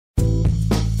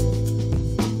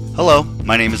Hello,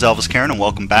 my name is Elvis Karen and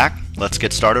welcome back. Let's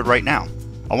get started right now.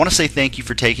 I want to say thank you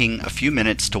for taking a few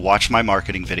minutes to watch my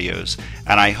marketing videos,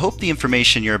 and I hope the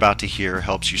information you're about to hear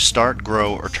helps you start,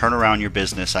 grow, or turn around your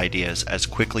business ideas as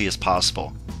quickly as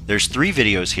possible. There's 3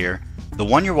 videos here. The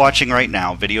one you're watching right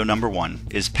now, video number 1,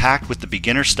 is packed with the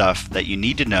beginner stuff that you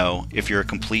need to know if you're a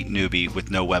complete newbie with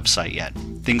no website yet.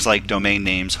 Things like domain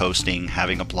names, hosting,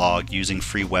 having a blog, using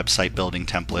free website building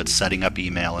templates, setting up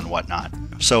email, and whatnot.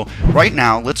 So right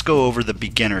now, let's go over the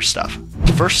beginner stuff.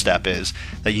 The first step is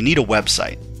that you need a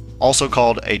website, also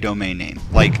called a domain name,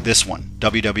 like this one,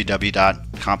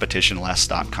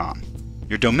 www.competitionless.com.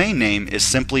 Your domain name is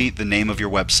simply the name of your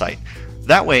website.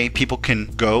 That way, people can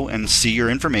go and see your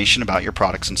information about your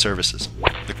products and services.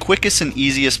 The quickest and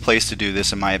easiest place to do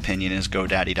this, in my opinion, is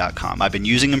GoDaddy.com. I've been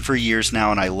using them for years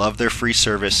now, and I love their free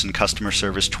service and customer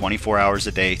service 24 hours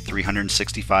a day,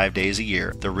 365 days a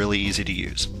year. They're really easy to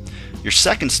use. Your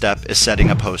second step is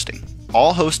setting up hosting.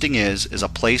 All hosting is a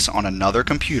place on another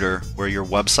computer where your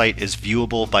website is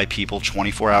viewable by people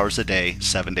 24 hours a day,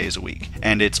 7 days a week,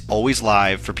 and it's always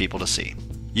live for people to see.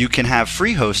 You can have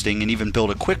free hosting and even build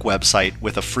a quick website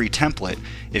with a free template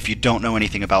if you don't know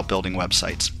anything about building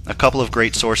websites. A couple of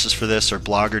great sources for this are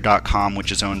Blogger.com,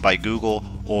 which is owned by Google,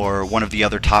 or one of the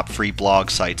other top free blog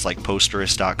sites like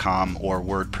Posterous.com or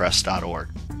WordPress.org.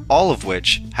 All of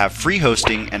which have free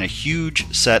hosting and a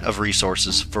huge set of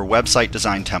resources for website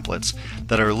design templates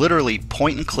that are literally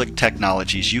point-and-click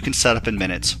technologies you can set up in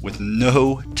minutes with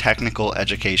no technical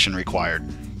education required.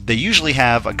 They usually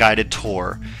have a guided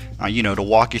tour, to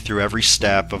walk you through every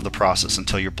step of the process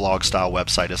until your blog-style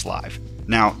website is live.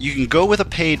 Now, you can go with a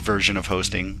paid version of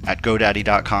hosting at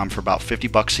GoDaddy.com for about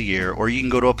 $50 a year, or you can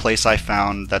go to a place I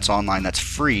found that's online that's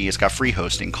free. It's got free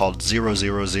hosting called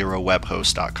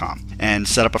 000webhost.com and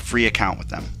set up a free account with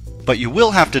them. But you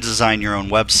will have to design your own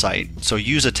website, so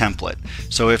use a template.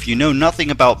 So if you know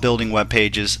nothing about building web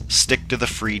pages, stick to the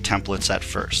free templates at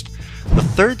first. The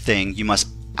third thing you must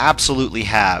absolutely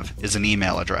have is an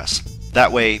email address.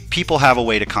 That way, people have a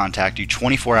way to contact you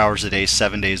 24 hours a day,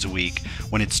 7 days a week,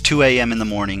 when it's 2 a.m. in the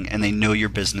morning and they know your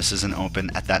business isn't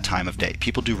open at that time of day.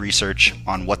 People do research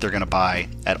on what they're going to buy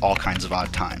at all kinds of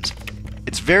odd times.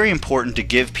 It's very important to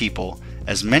give people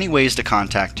as many ways to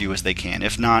contact you as they can.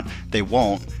 If not, they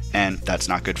won't, and that's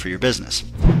not good for your business.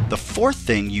 The fourth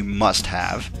thing you must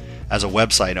have as a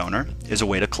website owner is a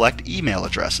way to collect email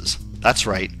addresses. That's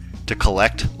right, to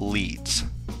collect leads.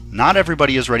 Not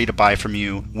everybody is ready to buy from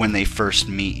you when they first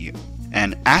meet you.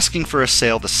 And asking for a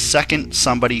sale the second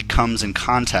somebody comes in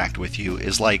contact with you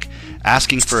is like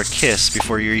asking for a kiss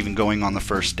before you're even going on the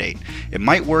first date. It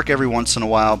might work every once in a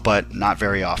while, but not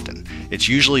very often. It's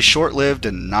usually short-lived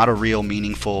and not a real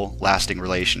meaningful, lasting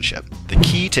relationship. The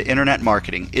key to internet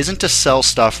marketing isn't to sell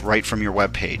stuff right from your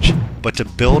webpage, but to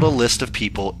build a list of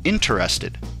people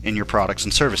interested in your products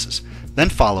and services. Then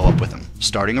follow up with them,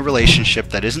 starting a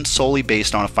relationship that isn't solely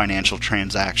based on a financial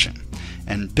transaction,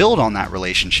 and build on that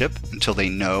relationship until they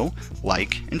know,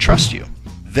 like, and trust you.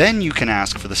 Then you can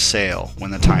ask for the sale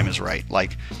when the time is right,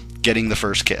 like getting the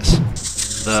first kiss.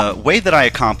 The way that I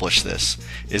accomplish this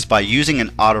is by using an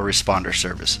autoresponder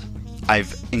service.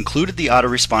 I've included the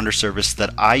autoresponder service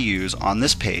that I use on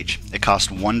this page. It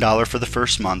costs $1 for the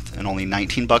first month and only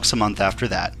 $19 a month after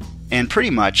that. And pretty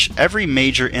much every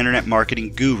major internet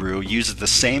marketing guru uses the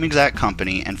same exact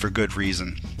company, and for good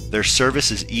reason. Their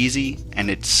service is easy and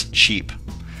it's cheap.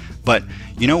 But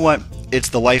you know what? It's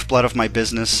the lifeblood of my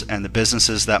business and the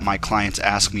businesses that my clients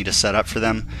ask me to set up for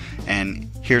them. And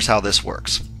here's how this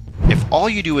works. If all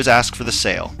you do is ask for the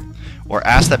sale, or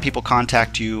ask that people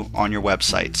contact you on your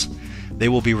websites, they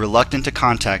will be reluctant to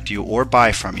contact you or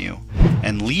buy from you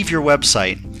and leave your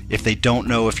website if they don't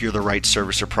know if you're the right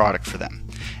service or product for them.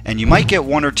 And you might get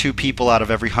 1 or 2 people out of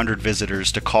every 100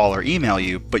 visitors to call or email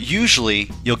you, but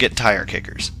usually you'll get tire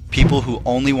kickers. People who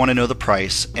only want to know the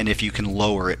price and if you can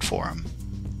lower it for them.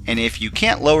 And if you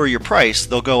can't lower your price,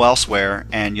 they'll go elsewhere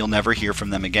and you'll never hear from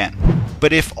them again.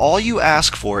 But if all you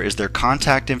ask for is their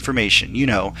contact information,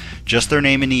 just their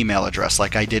name and email address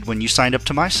like I did when you signed up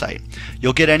to my site,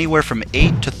 you'll get anywhere from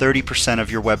 8 to 30%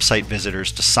 of your website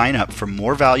visitors to sign up for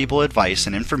more valuable advice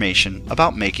and information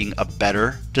about making a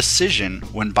better decision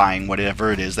when buying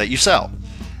whatever it is that you sell.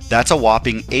 That's a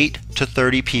whopping 8 to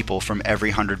 30 people from every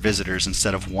 100 visitors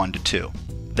instead of 1 to 2.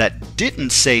 That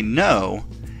didn't say no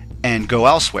and go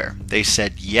elsewhere. They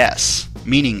said yes.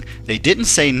 Meaning they didn't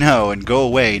say no and go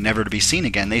away never to be seen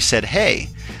again. They said, hey,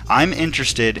 I'm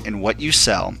interested in what you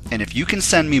sell, and if you can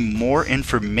send me more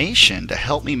information to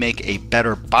help me make a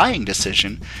better buying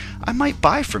decision, I might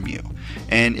buy from you.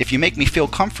 And if you make me feel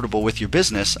comfortable with your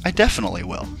business, I definitely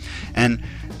will. And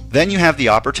Then you have the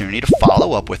opportunity to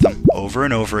follow up with them over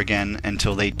and over again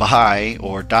until they buy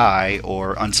or die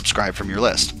or unsubscribe from your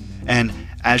list. And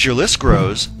as your list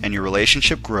grows and your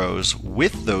relationship grows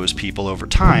with those people over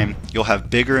time, you'll have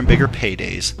bigger and bigger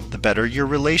paydays the better your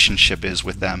relationship is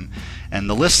with them and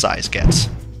the list size gets.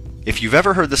 If you've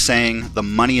ever heard the saying, the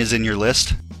money is in your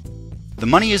list, the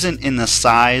money isn't in the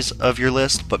size of your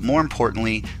list, but more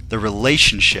importantly, the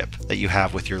relationship that you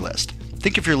have with your list.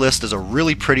 Think of your list as a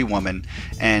really pretty woman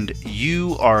and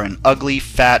you are an ugly,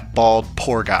 fat, bald,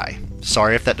 poor guy.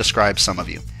 Sorry if that describes some of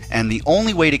you. And the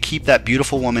only way to keep that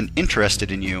beautiful woman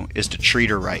interested in you is to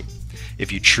treat her right.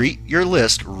 If you treat your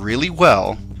list really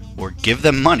well or give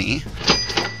them money,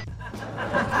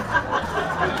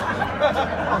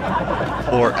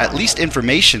 or at least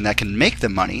information that can make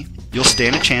them money, you'll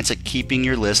stand a chance at keeping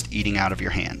your list eating out of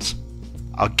your hands.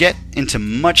 I'll get into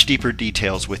much deeper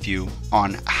details with you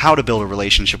on how to build a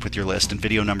relationship with your list in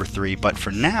video number 3, but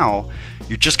for now,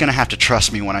 you're just going to have to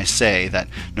trust me when I say that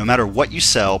no matter what you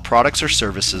sell, products or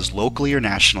services, locally or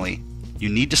nationally, you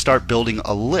need to start building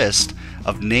a list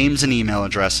of names and email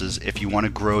addresses if you want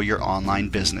to grow your online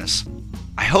business.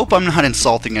 I hope I'm not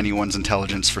insulting anyone's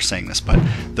intelligence for saying this, but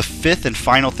the 5th and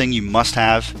final thing you must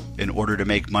have in order to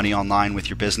make money online with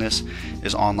your business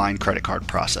is online credit card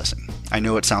processing. I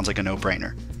know it sounds like a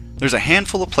no-brainer. There's a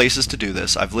handful of places to do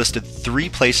this. I've listed 3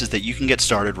 places that you can get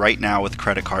started right now with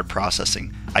credit card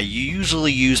processing. I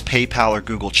usually use PayPal or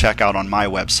Google Checkout on my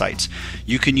websites.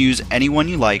 You can use any one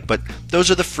you like, but those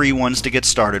are the free ones to get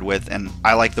started with, and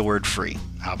I like the word free.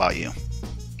 How about you?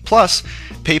 Plus,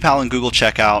 PayPal and Google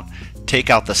Checkout take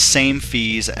out the same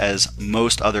fees as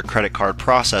most other credit card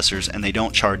processors, and they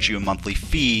don't charge you a monthly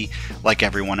fee like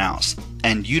everyone else.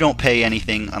 And you don't pay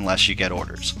anything unless you get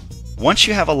orders. Once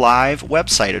you have a live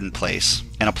website in place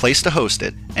and a place to host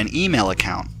it, an email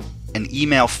account, an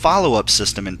email follow-up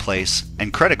system in place,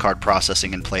 and credit card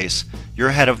processing in place, you're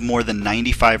ahead of more than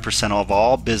 95% of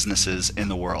all businesses in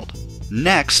the world.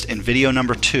 Next, in video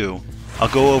number 2, I'll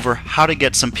go over how to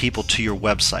get some people to your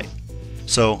website.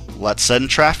 So let's send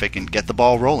traffic and get the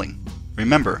ball rolling.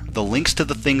 Remember, the links to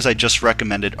the things I just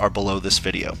recommended are below this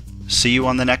video. See you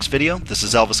on the next video. This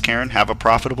is Elvis Karen. Have a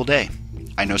profitable day.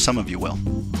 I know some of you will.